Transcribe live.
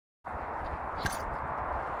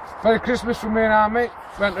Merry Christmas from me and our mate.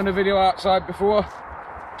 Went on a video outside before.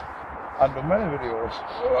 I've done many videos.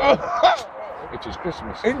 It is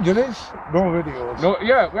Christmas. Injuries, no videos. No,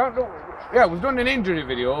 yeah, we haven't done, yeah, we've done an injury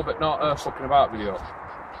video, but not a fucking about video.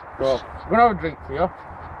 So, we're gonna have a drink for you.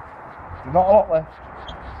 There's not a lot left.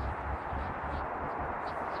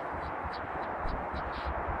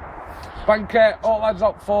 Thank all lads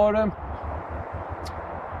up for him.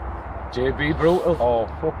 JB Brutal. Oh,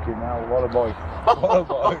 fucking hell, what a boy. What a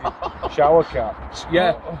boy. Shower cap.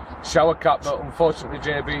 Yeah, shower cap, but unfortunately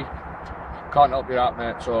JB can't help you out,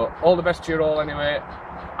 mate. So, all the best to you all anyway.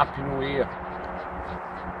 Happy New Year.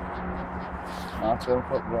 Nah, 10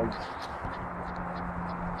 foot right.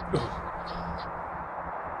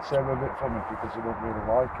 Save a bit for me because I don't really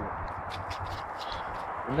like it.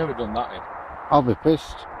 We've never done that in. I'll be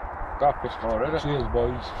pissed. Got pissed already. Cheers,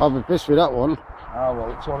 boys. I'll be pissed with that one. Ah,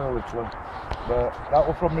 well, it's only a little one. But that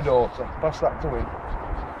was from my daughter. Pass that to him.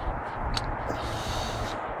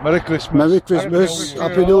 Merry Christmas. Merry Christmas.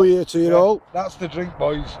 Happy New Year to you all. That's the drink,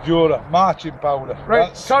 boys. Jura. Marching powder. Right,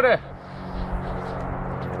 That's... sorry. I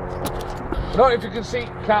don't know if you can see,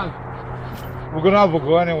 can. We're going to have a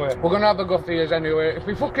go anyway. We're going to have a go for years anyway. If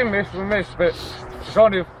we fucking miss, we miss, but it's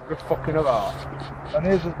only the fucking about. And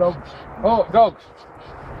here's the dogs. Oh, dogs.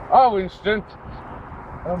 Oh, Winston.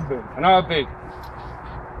 And big. And how big?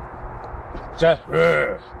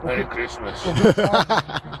 Merry Christmas.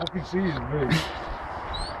 Fucking see is big.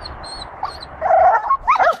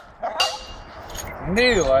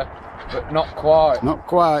 Nearly, but not quite. Not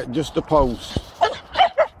quite, just a pulse.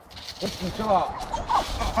 Listen to that.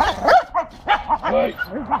 Right.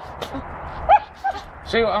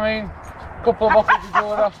 See what I mean? Couple of bottles of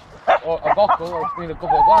water, or a bottle, or I mean a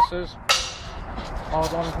couple of glasses.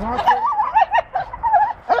 Hold on,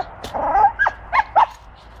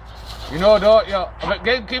 you know, don't you? I bet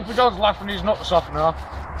Gamekeeper John's laughing his nuts off now.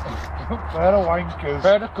 Pair of wankers.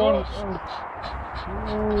 Pair of cunts.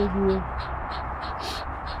 Oh dear.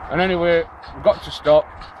 And anyway, we've got to stop.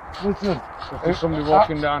 Listen. There's somebody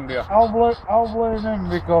walking down there. I'll blame him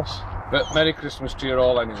because... But Merry Christmas to you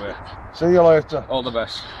all anyway. See you later. All the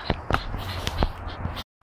best.